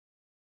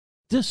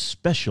This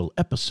special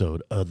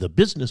episode of the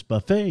Business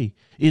Buffet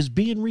is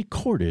being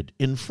recorded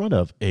in front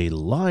of a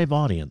live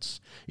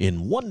audience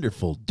in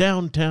wonderful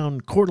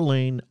downtown Coeur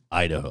d'Alene,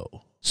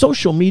 Idaho.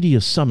 Social Media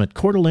Summit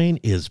Coeur d'Alene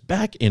is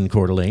back in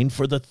Coeur d'Alene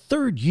for the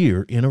third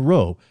year in a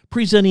row,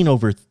 presenting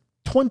over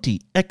 20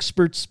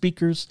 expert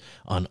speakers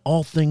on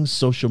all things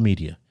social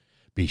media.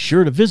 Be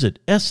sure to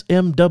visit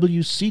smwcda.com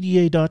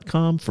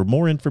for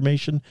more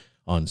information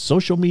on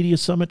Social Media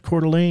Summit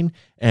Coeur d'Alene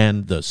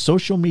and the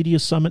Social Media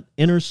Summit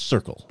Inner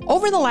Circle.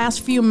 Over the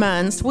last few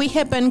months, we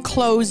have been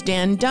closed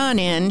in, done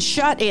in,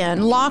 shut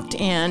in, locked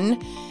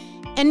in,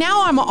 and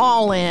now I'm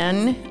all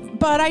in,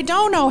 but I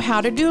don't know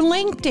how to do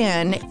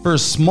LinkedIn. For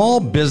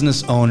small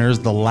business owners,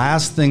 the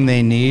last thing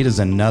they need is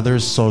another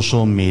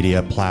social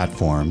media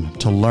platform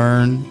to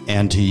learn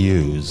and to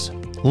use.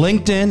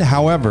 LinkedIn,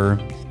 however,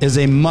 is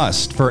a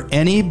must for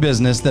any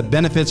business that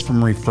benefits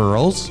from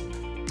referrals,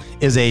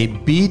 is a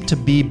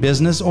B2B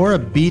business or a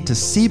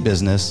B2C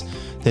business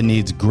that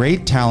needs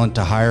great talent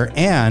to hire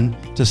and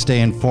to stay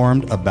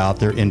informed about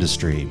their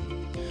industry.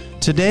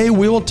 Today,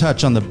 we will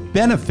touch on the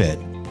benefit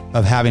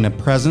of having a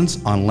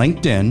presence on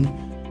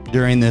LinkedIn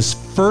during this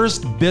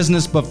first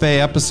Business Buffet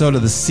episode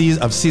of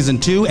season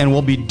 2, and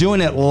we'll be doing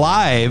it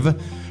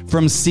live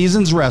from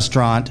Seasons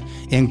Restaurant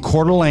in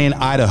Coeur d'Alene,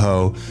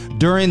 Idaho,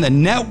 during the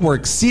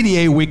Network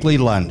CDA Weekly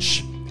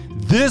Lunch.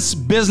 This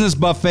Business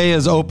Buffet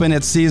is open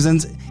at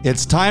Seasons.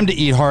 It's time to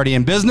eat hearty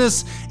in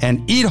business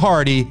and eat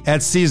hearty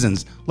at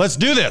Seasons. Let's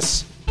do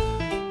this.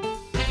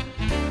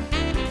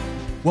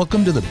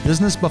 Welcome to the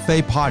Business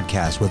Buffet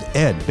podcast with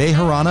Ed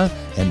Bejarana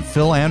and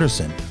Phil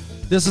Anderson.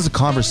 This is a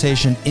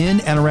conversation in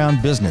and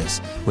around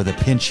business with a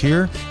pinch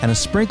here and a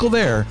sprinkle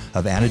there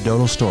of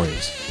anecdotal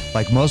stories.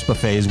 Like most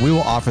buffets, we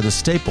will offer the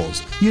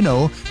staples,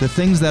 the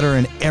things that are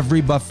in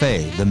every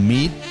buffet, the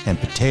meat and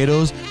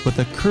potatoes with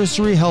a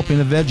cursory helping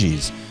of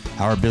veggies.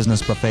 Our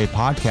Business Buffet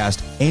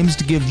podcast aims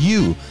to give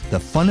you the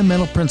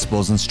fundamental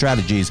principles and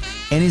strategies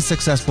any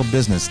successful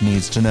business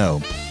needs to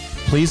know.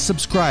 Please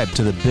subscribe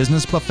to the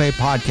Business Buffet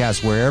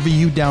podcast wherever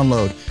you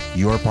download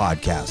your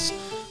podcasts.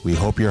 We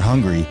hope you're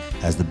hungry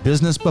as the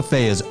Business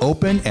Buffet is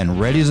open and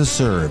ready to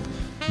serve.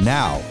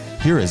 Now,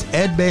 here is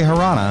Ed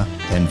Bejarana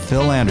and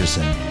Phil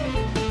Anderson.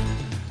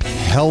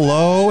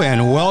 Hello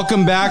and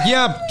welcome back.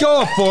 Yeah,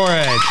 go for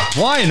it.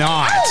 Why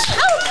not?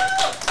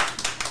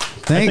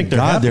 Thank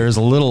God there's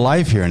a little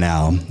life here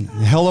now.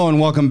 Hello and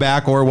welcome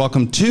back, or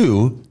welcome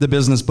to the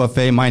Business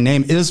Buffet. My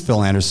name is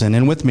Phil Anderson,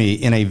 and with me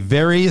in a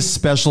very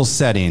special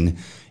setting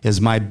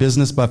is my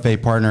Business Buffet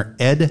partner,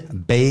 Ed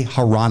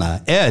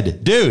Bejarana.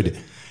 Ed, dude,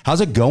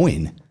 how's it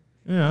going?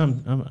 Yeah,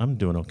 I'm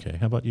doing okay.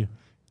 How about you?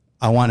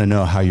 I want to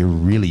know how you're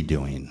really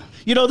doing.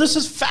 This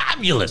is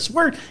fabulous.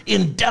 We're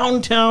in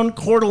downtown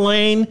Coeur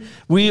d'Alene.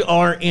 We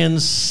are in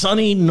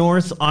sunny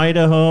North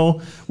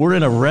Idaho. We're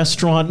in a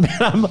restaurant.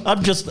 Man,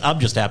 I'm just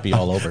happy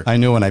all over. I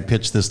knew when I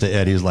pitched this to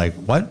Ed, he's like,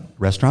 "What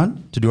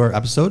restaurant to do our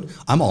episode?"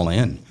 I'm all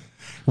in.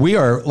 We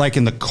are like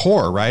in the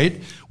core, right?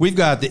 We've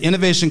got the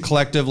Innovation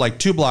Collective like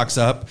 2 blocks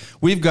up.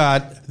 We've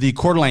got the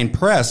Coeur d'Alene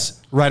Press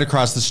right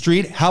across the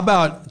street. How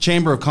about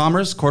Chamber of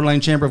Commerce, Coeur d'Alene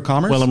Chamber of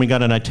Commerce? Well, and we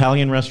got an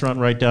Italian restaurant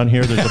right down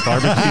here. There's a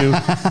barbecue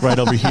right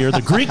over here.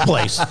 The Greek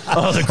place.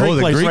 Oh, the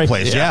Greek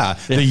place. Yeah.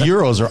 The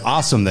Euros are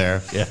awesome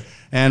there. Yeah.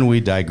 And we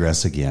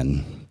digress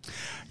again.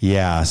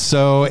 Yeah.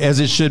 So as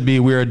it should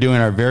be, we are doing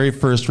our very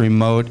first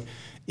remote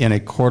in a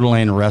Coeur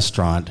d'Alene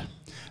restaurant.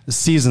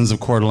 Seasons of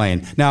Coeur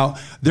d'Alene. Now,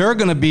 there are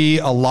going to be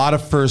a lot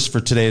of firsts for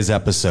today's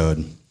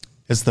episode.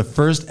 It's the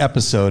first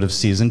episode of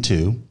season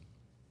 2.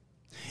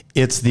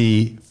 It's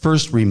the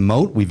first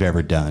remote we've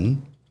ever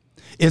done.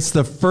 It's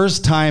the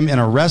first time in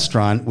a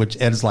restaurant, which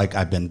Ed's like,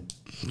 I've been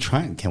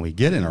trying. Can we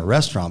get in a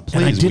restaurant, please?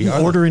 And I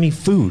didn't order any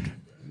food.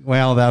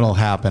 Well, that'll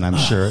happen, I'm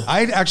sure.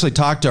 I actually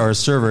talked to our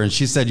server, and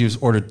she said you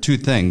ordered 2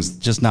 things,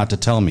 just not to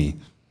tell me.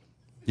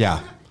 Yeah.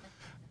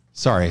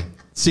 Sorry.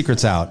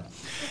 Secret's out.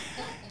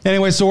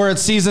 Anyway, so we're at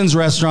Seasons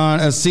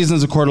Restaurant,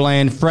 Seasons of Coeur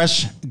d'Alene,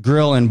 Fresh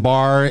Grill and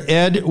Bar.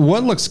 Ed,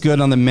 what looks good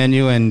on the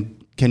menu,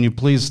 and can you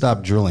please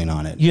stop drooling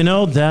on it?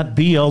 That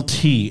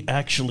BLT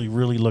actually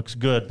really looks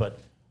good, but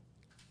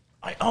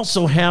I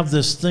also have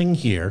this thing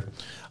here.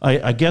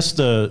 I guess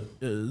the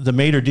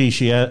maitre d',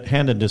 she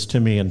handed this to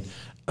me, and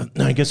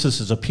I guess this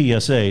is a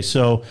PSA.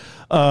 So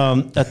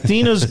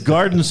Athena's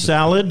Garden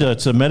Salad,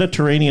 it's a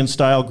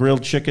Mediterranean-style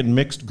grilled chicken,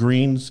 mixed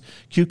greens,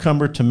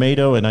 cucumber,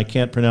 tomato, and I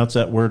can't pronounce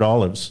that word,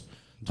 olives.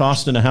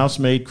 Tossed in a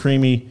house-made,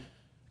 creamy,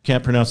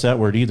 can't pronounce that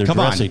word either,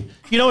 dressing.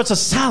 It's a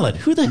salad.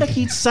 Who the heck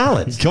eats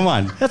salads? Come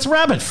on. That's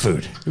rabbit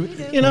food. We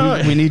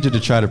need you to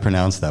try to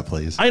pronounce that,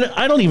 please.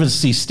 I don't even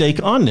see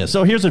steak on this.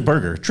 Oh, here's a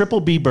burger,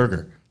 Triple B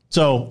burger.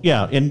 So,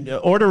 yeah, and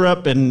order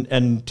up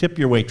and tip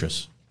your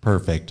waitress.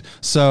 Perfect.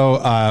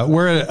 So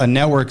we're at a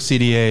Network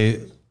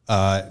CDA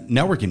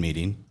networking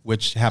meeting,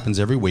 which happens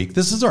every week.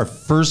 This is our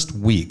first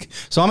week.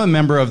 So I'm a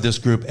member of this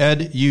group.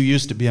 Ed, you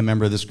used to be a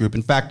member of this group.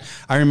 In fact,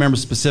 I remember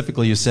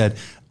specifically you said,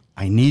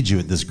 I need you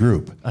at this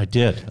group. I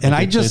did. And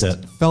I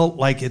just felt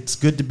like it's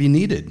good to be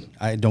needed.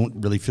 I don't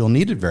really feel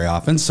needed very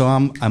often, so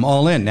I'm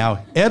all in.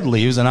 Now, Ed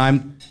leaves, and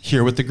I'm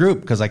here with the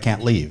group because I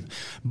can't leave.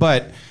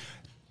 But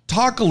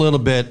talk a little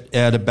bit,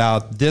 Ed,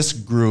 about this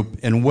group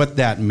and what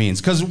that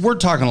means, because we're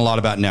talking a lot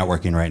about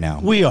networking right now.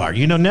 We are.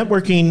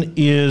 Networking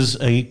is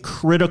a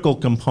critical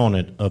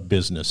component of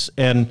business.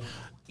 And,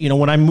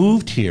 when I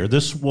moved here,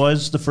 this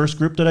was the first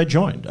group that I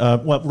joined.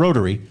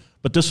 Rotary,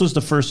 but this was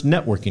the first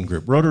networking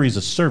group. Rotary is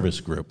a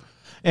service group.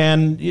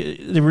 And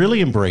they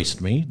really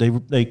embraced me.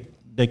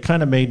 They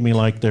kind of made me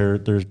like their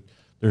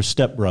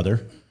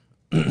stepbrother,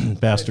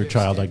 bastard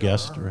child, I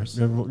guess.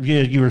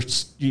 Yeah,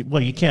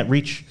 you can't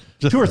reach.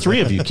 2 or 3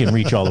 of you can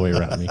reach all the way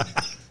around me.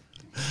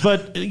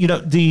 But,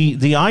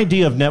 the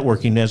idea of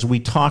networking, as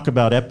we talk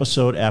about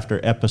episode after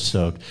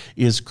episode,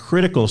 is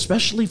critical,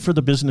 especially for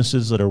the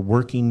businesses that are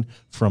working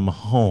from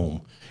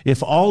home.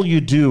 If all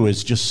you do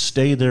is just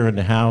stay there in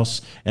the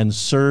house and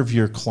serve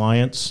your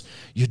clients,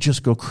 you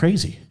just go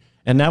crazy.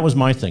 And that was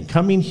my thing.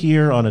 Coming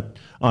here on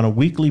a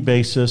weekly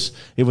basis,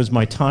 it was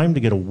my time to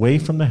get away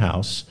from the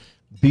house,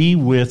 be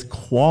with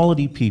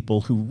quality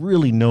people who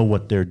really know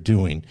what they're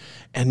doing,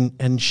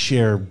 and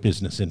share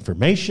business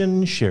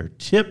information, share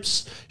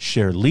tips,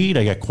 share lead.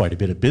 I got quite a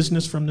bit of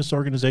business from this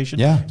organization.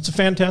 Yeah. It's a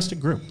fantastic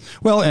group.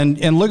 Well,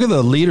 and look at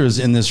the leaders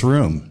in this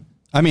room.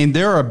 I mean,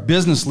 there are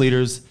business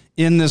leaders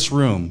in this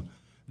room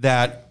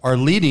that are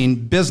leading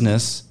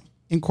business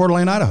in Coeur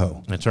d'Alene,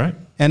 Idaho. That's right.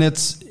 And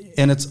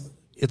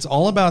it's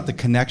all about the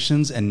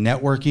connections and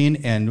networking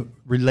and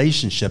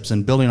relationships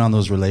and building on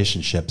those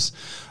relationships.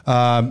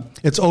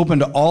 It's open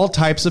to all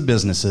types of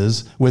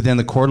businesses within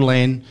the Coeur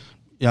d'Alene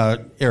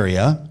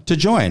area to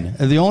join.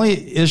 The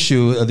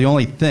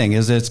only thing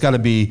is that it's got to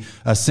be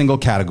a single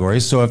category.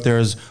 So if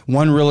there's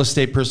one real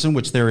estate person,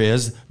 which there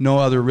is, no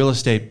other real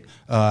estate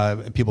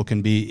people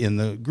can be in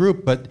the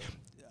group. But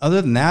other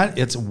than that,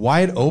 it's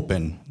wide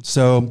open.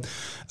 So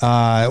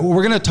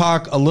we're going to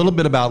talk a little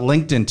bit about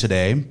LinkedIn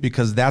today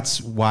because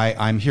that's why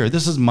I'm here.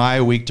 This is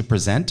my week to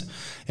present.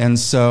 And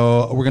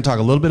so we're going to talk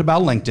a little bit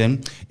about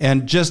LinkedIn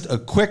and just a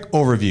quick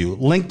overview.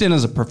 LinkedIn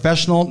is a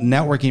professional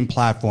networking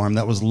platform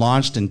that was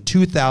launched in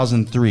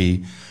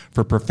 2003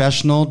 for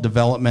professional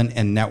development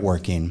and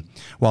networking.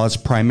 While it's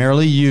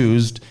primarily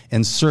used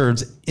and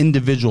serves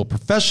individual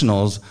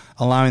professionals,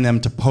 allowing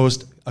them to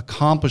post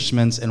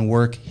accomplishments and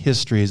work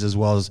histories as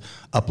well as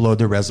upload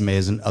their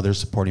resumes and other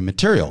supporting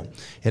material.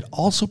 It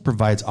also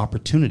provides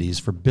opportunities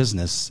for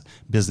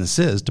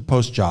businesses to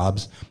post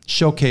jobs,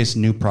 showcase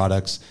new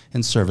products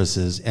and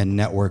services, and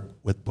network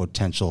with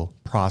potential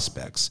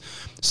prospects.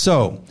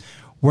 So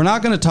we're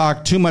not going to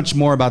talk too much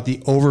more about the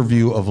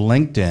overview of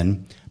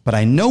LinkedIn, but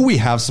I know we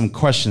have some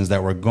questions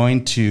that we're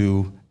going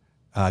to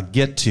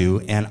get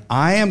to, and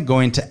I am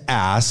going to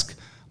ask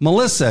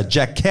Melissa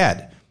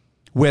Jaquette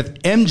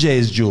with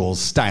MJ's Jewels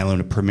Style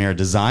and Premier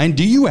Design.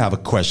 Do you have a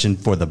question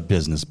for the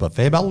Business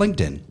Buffet about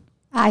LinkedIn?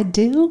 I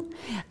do.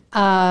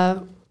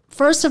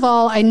 First of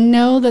all, I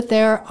know that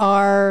there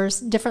are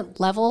different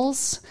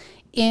levels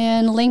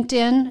in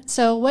LinkedIn.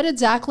 So what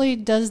exactly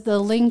does the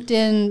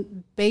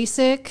LinkedIn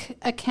basic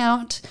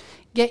account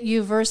get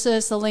you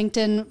versus the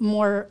LinkedIn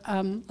more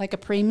like a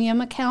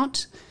premium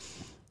account?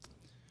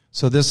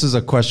 So this is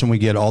a question we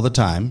get all the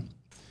time.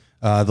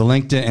 The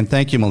LinkedIn, and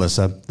thank you,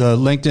 Melissa. The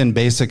LinkedIn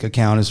Basic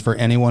account is for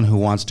anyone who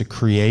wants to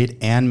create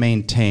and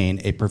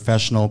maintain a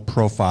professional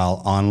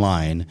profile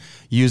online.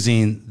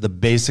 Using the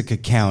Basic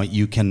account,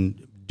 you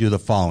can do the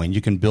following.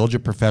 You can build your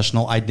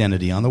professional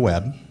identity on the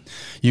web.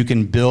 You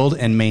can build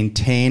and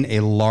maintain a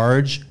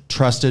large,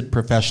 trusted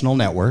professional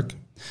network.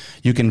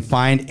 You can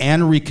find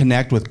and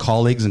reconnect with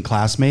colleagues and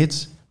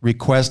classmates,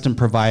 request and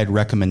provide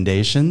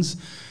recommendations.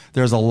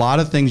 There's a lot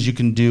of things you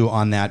can do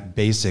on that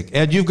Basic.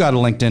 Ed, you've got a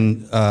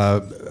LinkedIn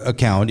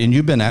account, and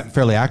you've been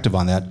fairly active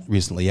on that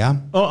recently, yeah?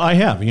 Oh, I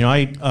have.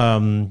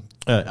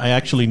 I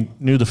actually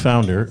knew the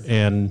founder,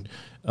 and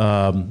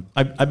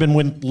I've been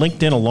with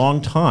LinkedIn a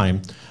long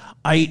time.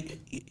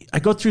 I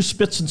go through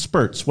spits and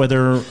spurts,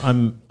 whether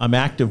I'm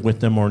active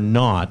with them or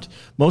not,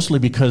 mostly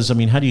because,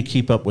 how do you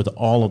keep up with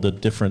all of the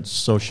different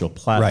social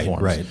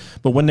platforms? Right.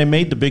 But when they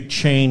made the big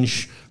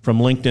change from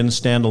LinkedIn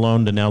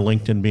standalone to now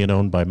LinkedIn being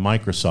owned by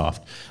Microsoft,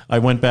 I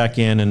went back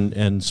in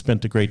and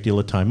spent a great deal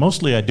of time.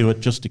 Mostly I do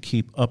it just to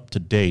keep up to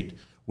date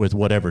with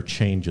whatever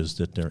changes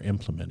that they're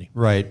implementing.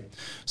 Right.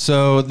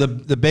 So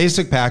the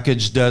Basic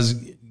package does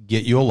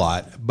get you a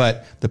lot,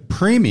 but the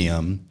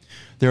premium,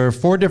 there are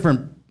 4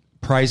 different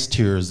price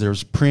tiers.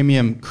 There's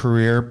Premium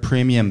Career,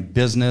 Premium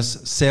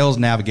Business, Sales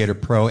Navigator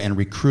Pro, and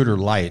Recruiter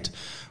Lite.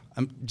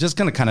 I'm just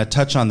going to kind of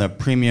touch on the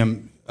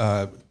Premium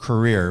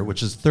Career,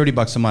 which is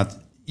 $30 a month.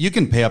 You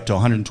can pay up to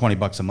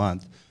 $120 a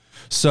month.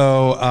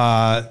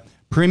 So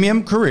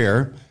Premium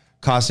Career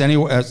costs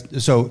anywhere.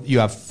 So you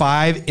have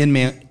 5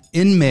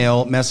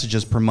 in-mail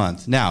messages per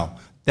month. Now,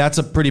 that's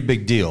a pretty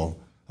big deal.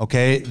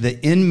 Okay, the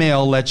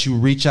in-mail lets you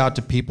reach out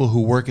to people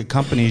who work at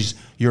companies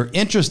you're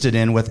interested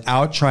in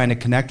without trying to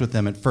connect with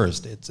them at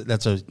first.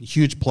 That's a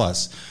huge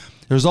plus.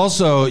 There's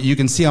also, you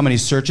can see how many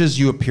searches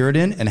you appeared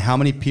in and how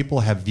many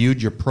people have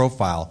viewed your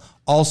profile.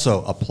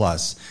 Also a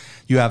plus.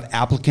 You have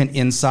applicant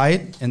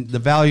insight, and the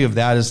value of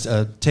that is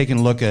taking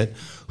a look at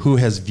who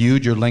has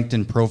viewed your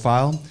LinkedIn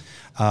profile.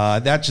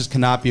 That just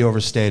cannot be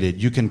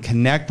overstated. You can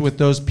connect with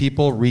those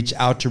people, reach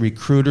out to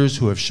recruiters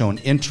who have shown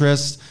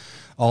interest,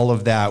 all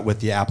of that with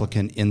the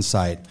applicant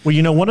insight.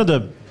 Well, one of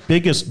the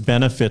biggest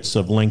benefits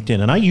of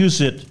LinkedIn, and I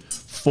use it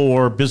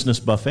for Business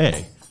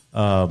Buffet.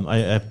 I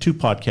have 2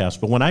 podcasts,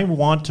 but when I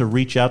want to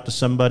reach out to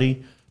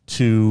somebody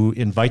to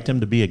invite them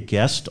to be a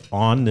guest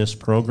on this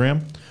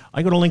program,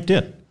 I go to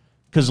LinkedIn.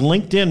 Because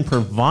LinkedIn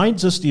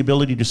provides us the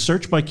ability to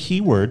search by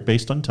keyword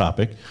based on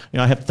topic.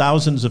 I have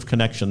thousands of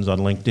connections on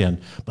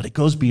LinkedIn, but it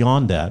goes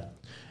beyond that.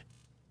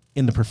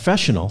 In the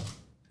professional,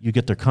 you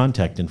get their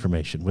contact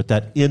information. With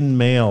that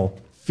in-mail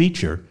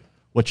feature,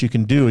 what you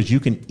can do is you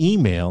can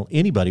email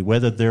anybody,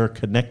 whether they're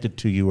connected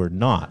to you or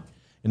not.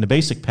 In the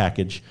basic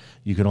package,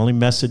 you can only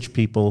message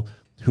people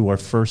who are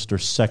first or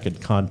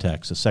second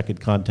contacts. A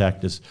second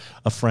contact is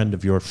a friend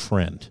of your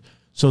friend.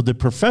 So the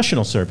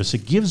professional service,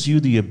 it gives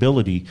you the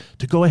ability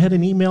to go ahead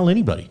and email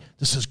anybody.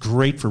 This is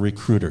great for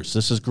recruiters.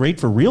 This is great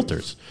for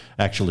realtors,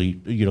 actually.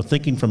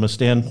 Thinking from a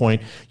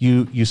standpoint,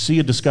 you see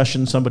a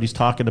discussion, somebody's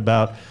talking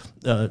about,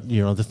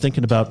 they're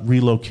thinking about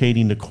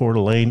relocating to Coeur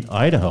d'Alene,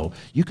 Idaho.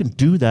 You can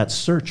do that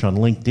search on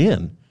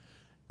LinkedIn,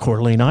 Coeur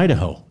d'Alene,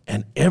 Idaho.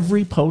 And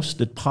every post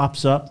that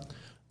pops up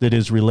that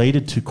is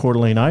related to Coeur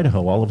d'Alene,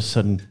 Idaho, all of a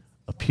sudden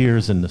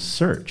appears in the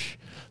search.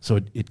 So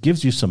it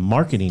gives you some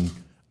marketing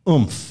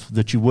oomph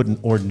that you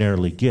wouldn't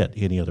ordinarily get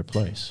any other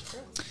place.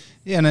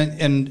 Yeah, and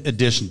in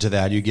addition to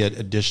that, you get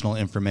additional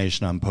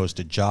information on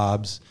posted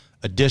jobs,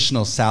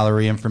 additional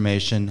salary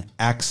information,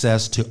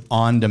 access to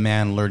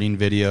on-demand learning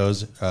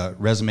videos,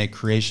 resume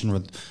creation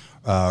with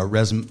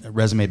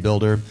resume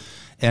builder.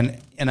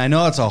 And I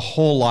know it's a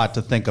whole lot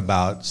to think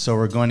about, so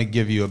we're going to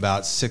give you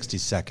about 60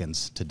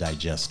 seconds to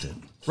digest it.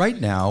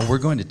 Right now, we're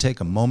going to take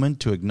a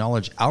moment to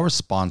acknowledge our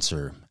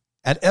sponsor.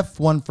 At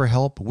F1 for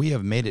Help, we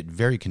have made it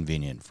very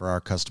convenient for our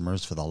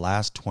customers for the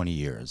last 20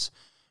 years.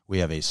 We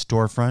have a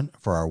storefront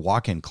for our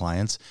walk-in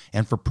clients,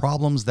 and for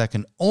problems that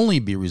can only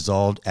be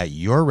resolved at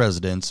your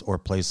residence or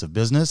place of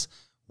business,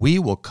 we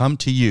will come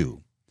to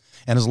you.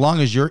 And as long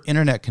as your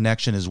internet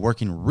connection is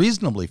working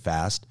reasonably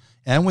fast,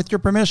 and with your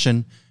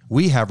permission,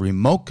 we have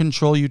remote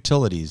control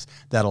utilities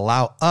that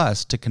allow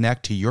us to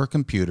connect to your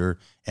computer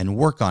and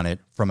work on it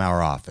from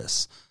our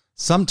office.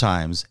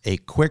 Sometimes a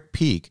quick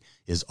peek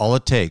is all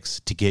it takes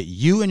to get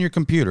you and your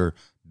computer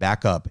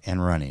back up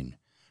and running.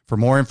 For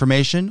more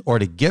information or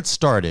to get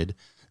started,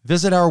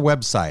 visit our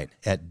website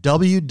at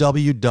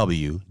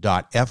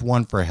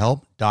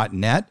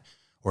www.f1forhelp.net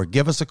or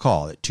give us a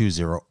call at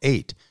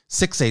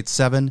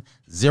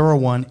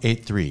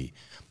 208-687-0183.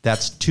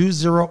 That's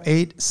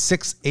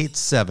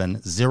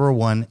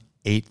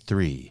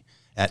 208-687-0183.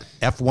 At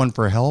F1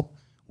 for Help,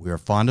 we are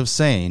fond of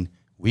saying,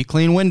 we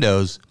clean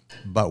windows,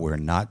 but we're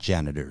not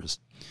janitors.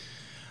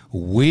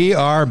 We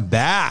are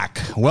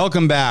back.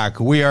 Welcome back.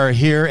 We are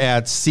here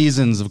at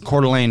Seasons of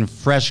Coeur d'Alene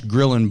Fresh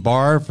Grill and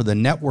Bar for the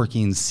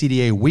Networking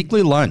CDA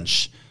Weekly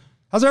Lunch.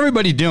 How's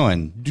everybody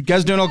doing? You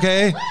guys doing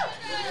okay?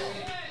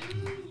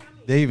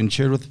 They even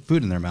cheered with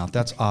food in their mouth.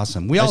 That's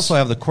awesome. We also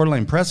have the Coeur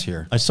d'Alene Press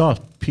here. I saw a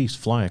piece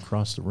fly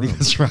across the room.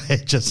 That's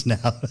right, just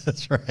now.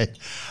 That's right.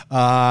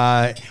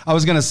 I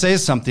was going to say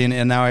something,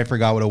 and now I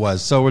forgot what it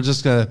was. So we're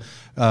just going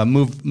to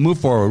move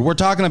forward. We're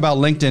talking about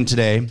LinkedIn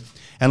today,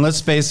 and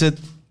let's face it,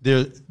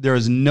 there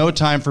is no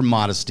time for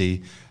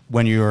modesty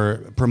when you're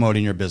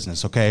promoting your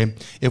business, okay?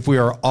 If we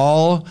are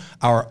all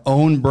our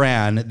own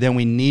brand, then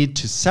we need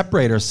to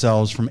separate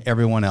ourselves from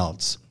everyone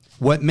else.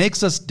 What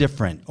makes us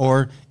different,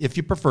 or if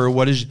you prefer,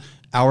 what is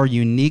our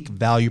unique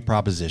value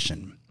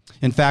proposition?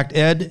 In fact,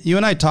 Ed, you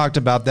and I talked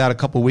about that a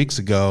couple weeks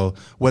ago,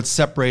 what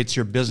separates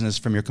your business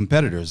from your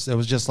competitors. It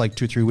was just like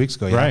 2-3 weeks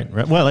ago. Yeah?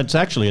 Right. Well, it's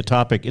actually a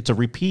topic. It's a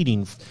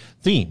repeating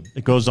theme.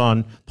 It goes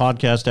on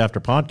podcast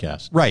after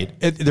podcast. Right.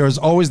 There's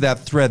always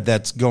that thread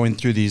that's going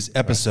through these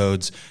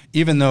episodes. Right.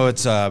 Even though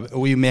it's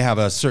we may have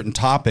a certain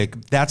topic,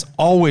 that's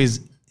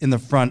always in the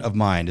front of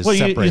mind is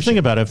separation. You think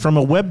about it, from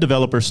a web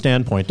developer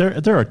standpoint,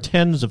 there are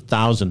tens of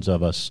thousands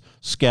of us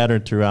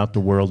scattered throughout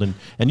the world,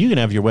 and you can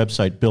have your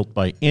website built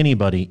by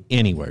anybody,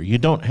 anywhere. You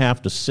don't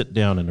have to sit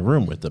down in a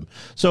room with them.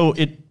 So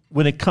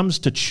when it comes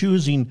to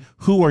choosing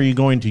who are you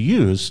going to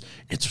use,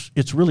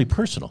 it's really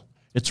personal.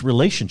 It's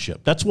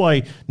relationship. That's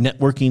why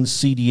Networking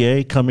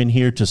CDA come in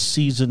here to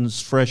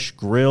Seasons Fresh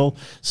Grill,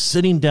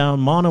 sitting down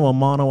mano a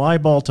mano,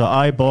 eyeball to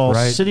eyeball,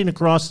 right, sitting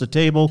across the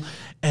table,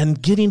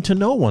 and getting to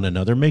know one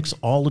another makes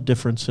all the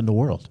difference in the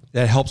world.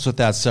 That helps with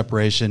that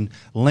separation.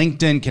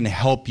 LinkedIn can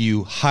help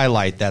you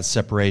highlight that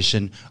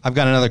separation. I've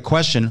got another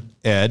question,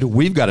 Ed.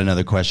 We've got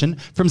another question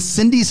from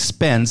Cindy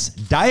Spence,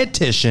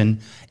 dietitian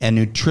and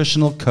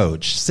nutritional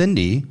coach.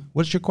 Cindy,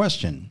 what's your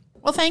question?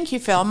 Well, thank you,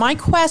 Phil. My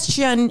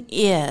question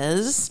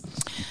is,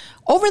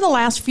 over the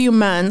last few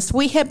months,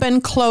 we have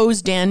been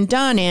closed in,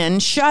 done in,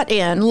 shut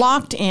in,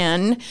 locked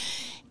in,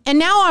 and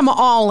now I'm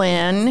all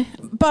in,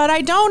 but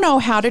I don't know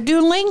how to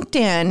do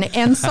LinkedIn.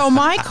 And so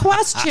my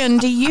question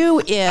to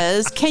you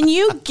is, can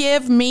you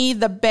give me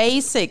the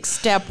basics,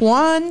 step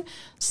 1,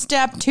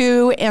 step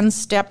 2, and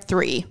step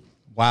 3?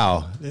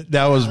 Wow,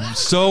 that was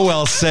so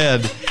well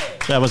said.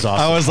 That was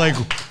awesome. I was like,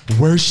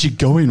 Where's she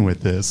going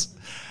with this?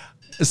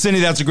 Cindy,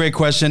 that's a great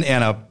question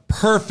and a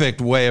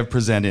perfect way of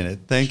presenting it.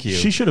 Thank you.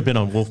 She should have been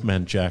on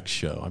Wolfman Jack's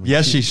show. I mean,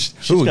 Yes,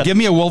 give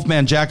me a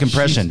Wolfman Jack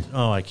impression.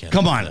 I can't.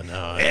 Come on.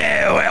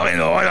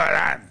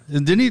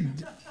 Didn't he?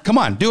 Come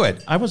on, do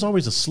it. I was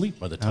always asleep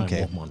by the time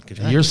Okay.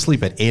 Wolfman. You're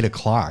asleep at 8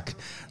 o'clock.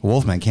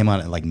 Wolfman came on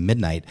at like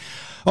midnight.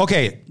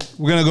 Okay,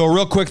 we're going to go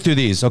real quick through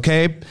these,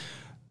 okay?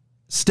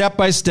 Step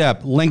by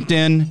step,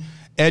 LinkedIn.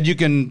 Ed, you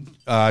can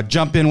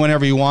jump in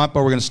whenever you want,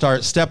 but we're going to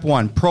start. Step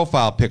 1,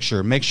 profile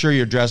picture. Make sure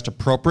you're dressed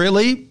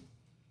appropriately.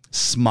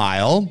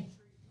 Smile.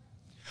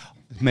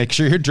 Make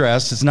sure you're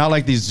dressed. It's not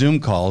like these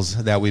Zoom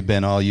calls that we've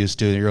been all used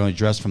to. You're only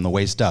dressed from the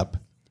waist up,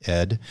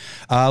 Ed.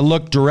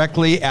 Look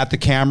directly at the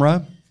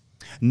camera.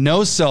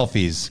 No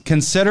selfies.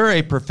 Consider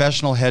a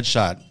professional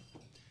headshot.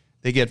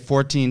 They get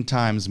 14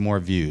 times more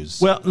views.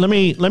 Well, let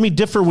me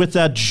differ with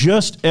that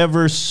just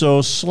ever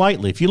so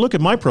slightly. If you look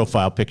at my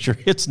profile picture,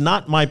 it's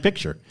not my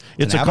picture.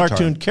 It's a avatar.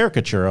 cartoon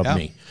caricature of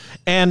me.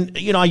 And,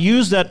 I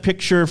used that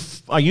picture.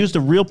 I used a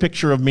real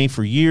picture of me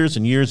for years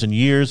and years and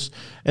years.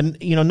 And,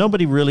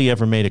 nobody really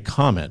ever made a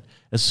comment.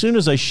 As soon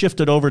as I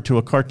shifted over to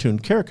a cartoon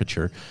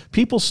caricature,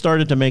 people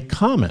started to make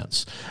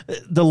comments.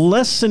 The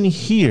lesson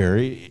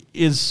here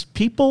is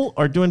people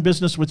are doing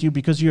business with you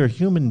because you're a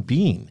human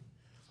being.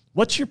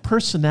 What's your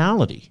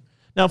personality?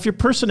 Now, if your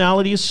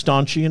personality is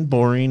staunchy and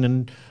boring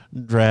and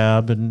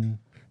drab and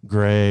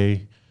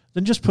gray,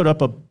 then just put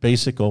up a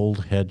basic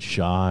old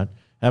headshot.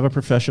 Have a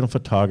professional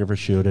photographer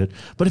shoot it.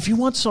 But if you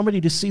want somebody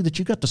to see that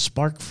you got the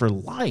spark for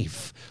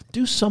life,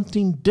 do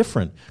something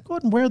different. Go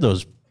ahead and wear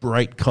those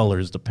bright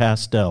colors, the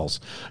pastels.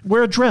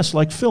 Wear a dress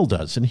like Phil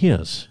does in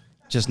his.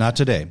 Just not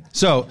today.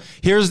 So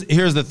here's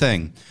the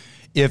thing.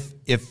 If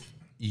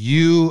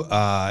you,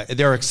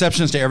 there are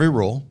exceptions to every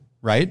rule,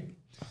 right?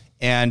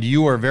 And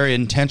you are very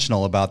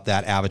intentional about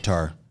that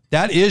avatar.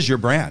 That is your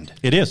brand.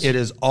 It is. It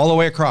is all the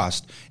way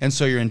across. And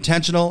so you're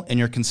intentional and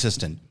you're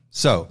consistent.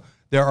 So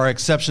there are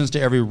exceptions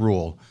to every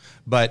rule,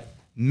 but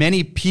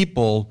many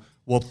people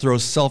will throw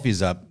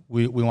selfies up.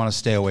 We want to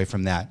stay away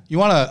from that. You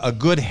want a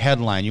good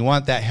headline. You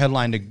want that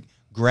headline to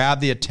grab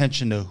the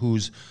attention to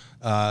who's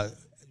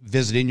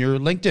visiting your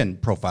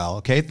LinkedIn profile,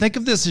 okay? Think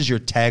of this as your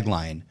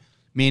tagline,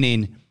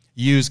 meaning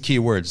use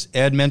keywords.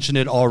 Ed mentioned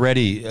it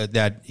already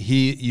that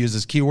he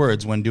uses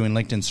keywords when doing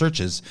LinkedIn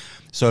searches.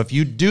 So if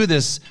you do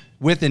this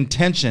with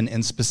intention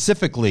and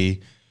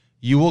specifically,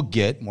 you will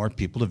get more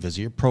people to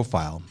visit your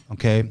profile,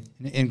 okay?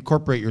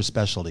 Incorporate your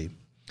specialty.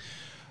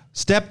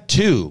 Step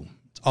 2,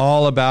 it's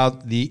all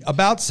about the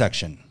About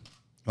section.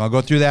 You want to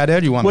go through that,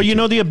 Ed?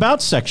 Well, the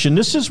About section,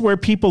 this is where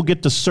people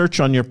get to search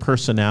on your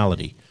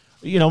personality.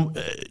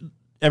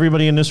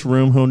 Everybody in this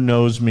room who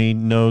knows me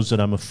knows that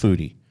I'm a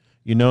foodie.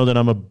 You know that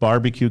I'm a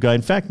barbecue guy.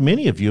 In fact,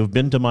 many of you have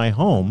been to my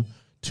home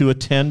to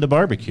attend a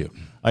barbecue.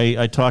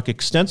 I talk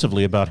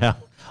extensively about how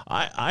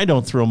I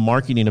don't throw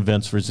marketing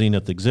events for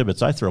Zenith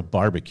exhibits. I throw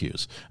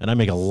barbecues, and I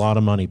make a lot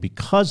of money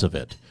because of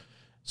it.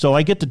 So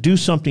I get to do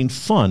something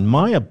fun.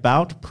 My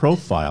About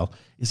profile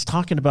is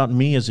talking about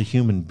me as a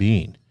human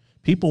being.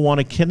 People want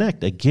to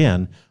connect,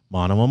 again,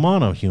 mano a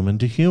mano, human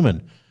to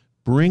human.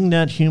 Bring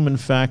that human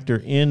factor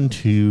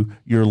into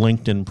your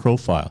LinkedIn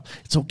profile.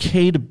 It's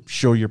okay to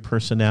show your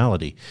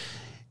personality.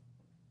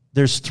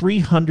 There's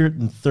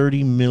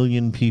 330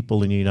 million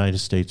people in the United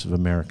States of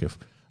America.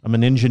 I'm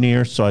an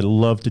engineer, so I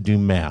love to do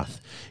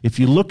math. If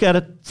you look at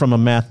it from a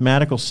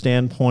mathematical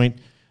standpoint,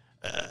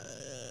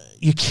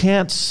 you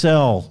can't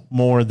sell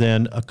more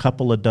than a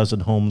couple of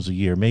dozen homes a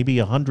year, maybe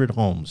 100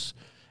 homes.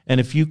 And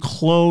if you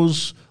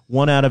close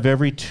 1 out of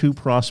every 2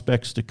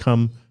 prospects to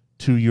come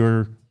to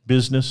your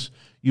business,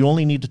 you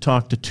only need to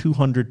talk to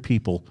 200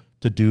 people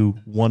to do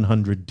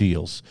 100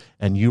 deals,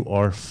 and you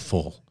are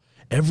full.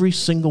 Every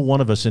single one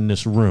of us in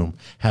this room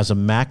has a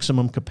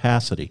maximum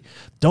capacity.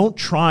 Don't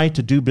try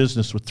to do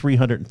business with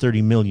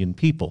 330 million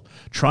people.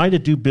 Try to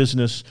do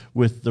business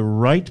with the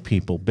right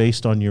people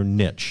based on your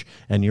niche,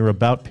 and your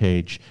About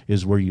page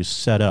is where you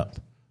set up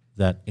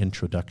that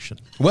introduction.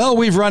 Well,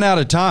 we've run out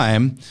of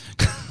time.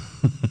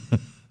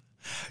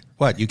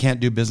 What, you can't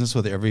do business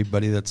with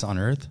everybody that's on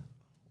Earth?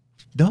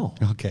 No.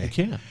 Okay. You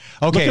can't.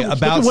 Okay, look at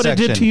About what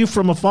section. it did to you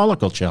from a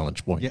follicle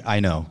challenge point. Yeah, I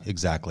know,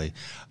 exactly.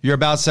 Your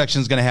About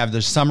section is going to have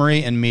the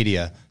summary and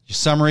media. Your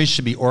summary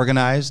should be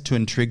organized to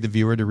intrigue the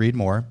viewer to read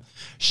more.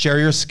 Share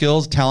your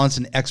skills, talents,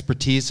 and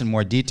expertise in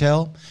more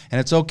detail. And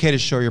it's okay to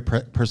show your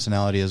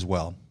personality as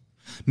well.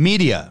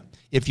 Media.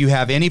 If you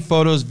have any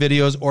photos,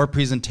 videos, or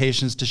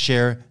presentations to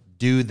share,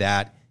 do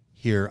that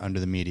here under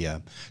the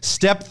media.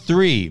 Step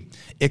 3,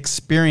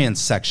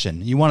 experience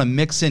section. You want to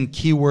mix in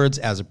keywords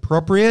as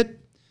appropriate.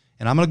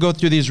 And I'm going to go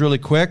through these really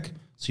quick,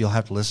 so you'll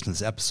have to listen to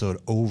this episode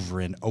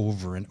over and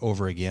over and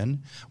over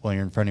again while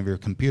you're in front of your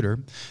computer.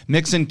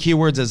 Mix in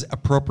keywords as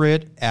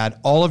appropriate. Add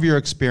all of your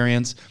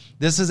experience.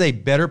 This is a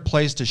better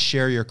place to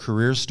share your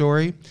career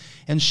story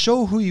and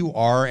show who you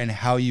are and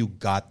how you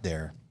got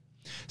there.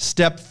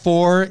 Step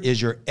 4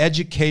 is your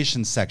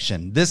education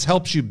section. This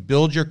helps you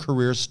build your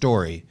career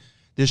story.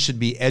 This should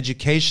be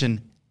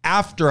education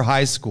after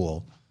high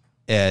school,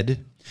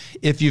 Ed,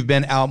 if you've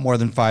been out more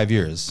than 5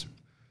 years.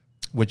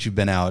 which you've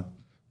been out,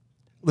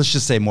 let's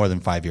just say more than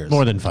 5 years.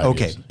 More than 5 years.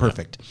 Okay,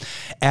 perfect.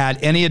 Add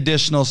any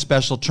additional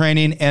special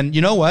training. And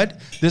you know what?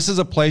 This is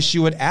a place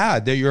you would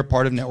add that you're a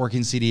part of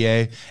Networking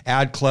CDA.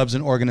 Add clubs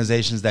and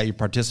organizations that you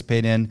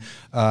participate in.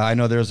 I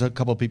know there's a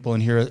couple of people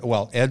in here.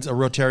 Well, Ed's a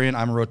Rotarian.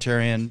 I'm a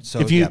Rotarian. So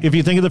if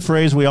you think of the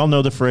phrase, we all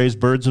know the phrase,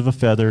 birds of a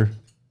feather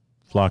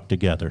flock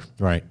together.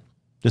 Right.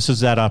 This is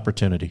that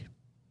opportunity.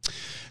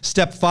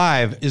 Step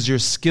 5 is your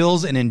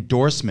skills and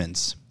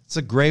endorsements. It's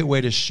a great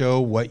way to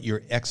show what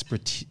your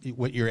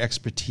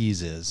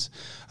expertise is.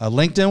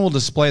 LinkedIn will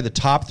display the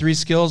top 3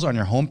 skills on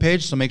your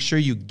homepage, so make sure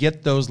you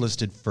get those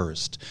listed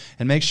first.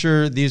 And make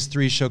sure these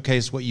 3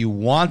 showcase what you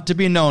want to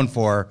be known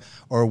for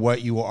or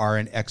what you are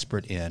an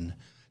expert in.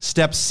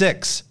 Step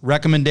 6,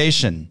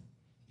 recommendation.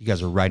 You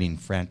guys are writing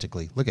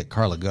frantically. Look at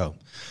Carla go.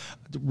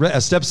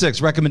 Step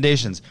 6,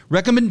 recommendations.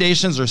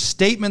 Recommendations are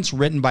statements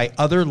written by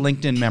other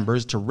LinkedIn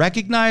members to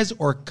recognize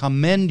or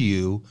commend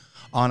you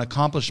on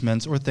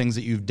accomplishments or things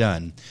that you've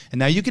done. And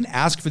now you can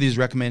ask for these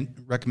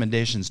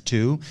recommendations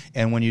too.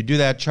 And when you do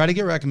that, try to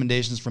get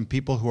recommendations from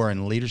people who are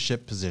in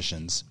leadership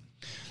positions.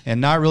 And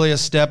not really a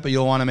step, but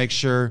you'll want to make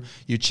sure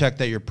you check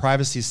that your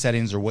privacy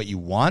settings are what you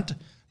want.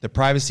 The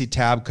privacy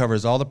tab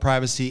covers all the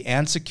privacy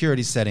and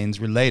security settings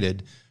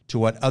related to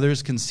what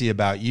others can see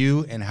about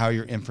you and how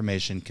your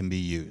information can be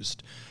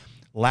used.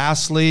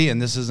 Lastly,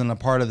 and this isn't a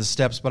part of the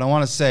steps, but I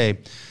want to say,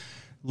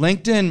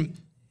 LinkedIn,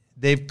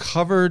 they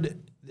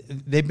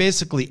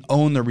basically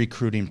own the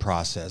recruiting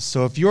process.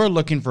 So if you're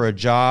looking for a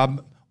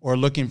job or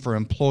looking for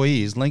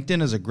employees,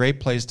 LinkedIn is a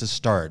great place to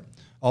start.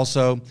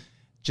 Also,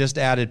 just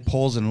added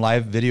polls and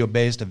live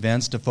video-based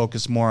events to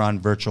focus more on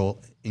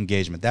virtual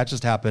engagement. That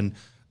just happened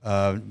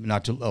a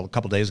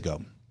couple days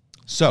ago.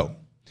 So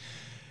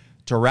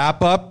to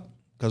wrap up,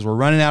 because we're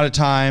running out of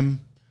time,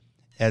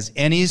 as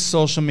any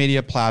social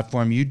media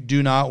platform, you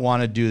do not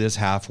want to do this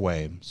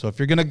halfway. So if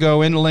you're going to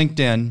go into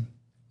LinkedIn,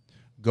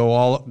 go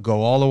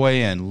all the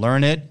way in.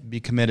 Learn it. Be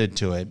committed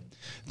to it.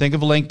 Think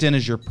of LinkedIn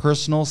as your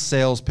personal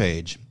sales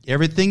page.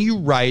 Everything you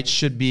write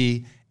should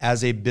be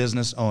as a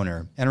business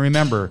owner. And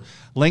remember,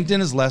 LinkedIn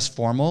is less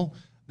formal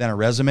than a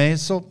resume,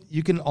 so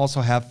you can also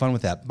have fun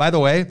with that. By the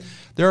way,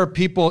 there are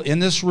people in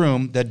this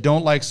room that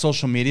don't like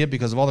social media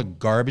because of all the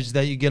garbage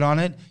that you get on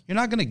it. You're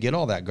not going to get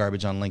all that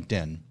garbage on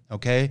LinkedIn,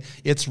 okay?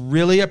 It's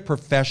really a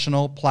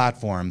professional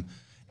platform,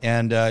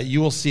 and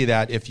you will see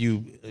that if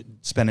you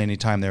spend any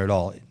time there at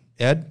all.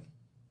 Ed?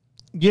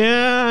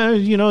 Yeah,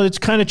 it's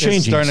kind of changing.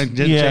 It's starting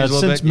to change a little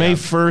since bit. May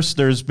 1st,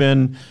 there's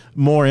been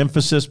more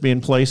emphasis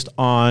being placed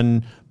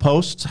on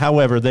posts.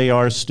 However, they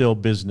are still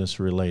business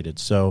related.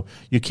 So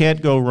you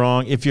can't go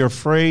wrong. If you're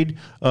afraid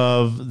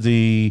of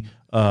the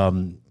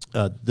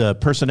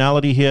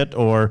personality hit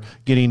or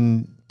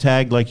getting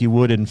tagged like you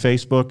would in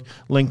Facebook,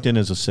 LinkedIn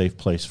is a safe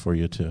place for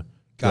you to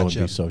go and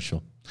be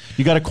social.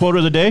 You got a quote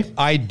of the day?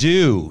 I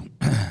do.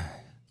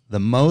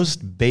 The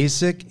most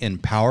basic and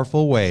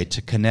powerful way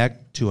to connect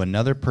to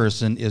another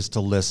person is to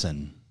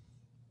listen.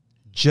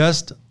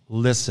 Just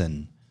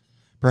listen.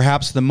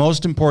 Perhaps the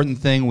most important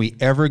thing we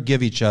ever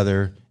give each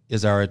other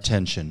is our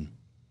attention.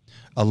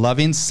 A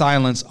loving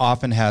silence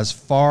often has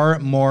far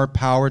more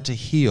power to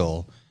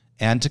heal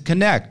and to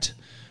connect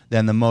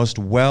than the most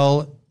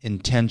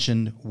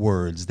well-intentioned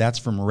words. That's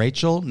from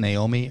Rachel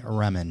Naomi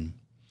Remen.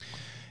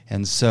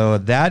 And so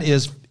that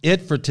is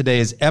it for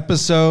today's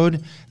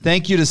episode.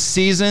 Thank you to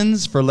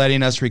Seasons for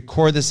letting us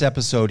record this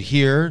episode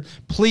here.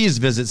 Please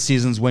visit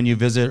Seasons when you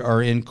visit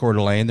or in Coeur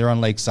d'Alene. They're on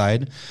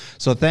Lakeside.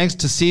 So thanks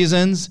to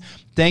Seasons.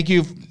 Thank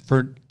you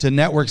to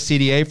Network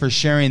CDA for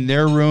sharing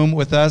their room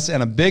with us.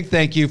 And a big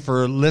thank you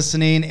for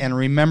listening. And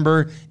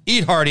remember,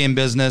 eat hearty in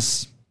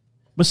business.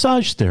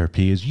 Massage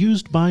therapy is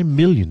used by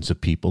millions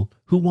of people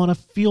who want to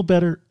feel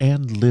better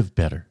and live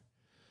better.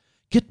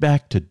 Get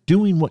back to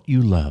doing what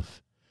you love.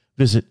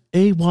 Visit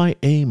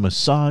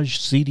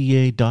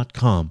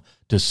ayamassageCDA.com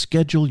to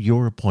schedule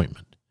your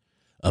appointment.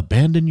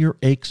 Abandon your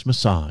aches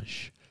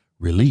massage.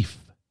 Relief.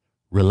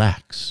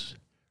 Relax.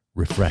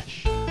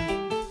 Refresh.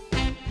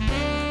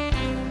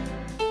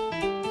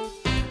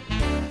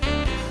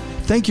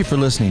 Thank you for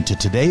listening to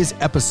today's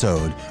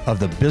episode of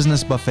the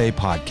Business Buffet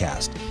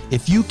Podcast.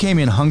 If you came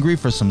in hungry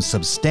for some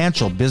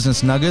substantial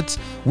business nuggets,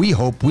 we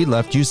hope we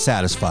left you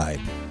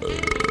satisfied.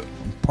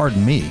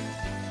 Pardon me.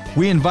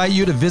 We invite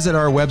you to visit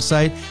our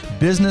website,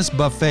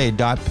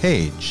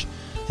 businessbuffet.page.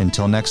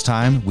 Until next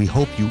time, we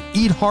hope you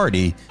eat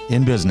hearty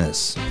in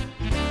business.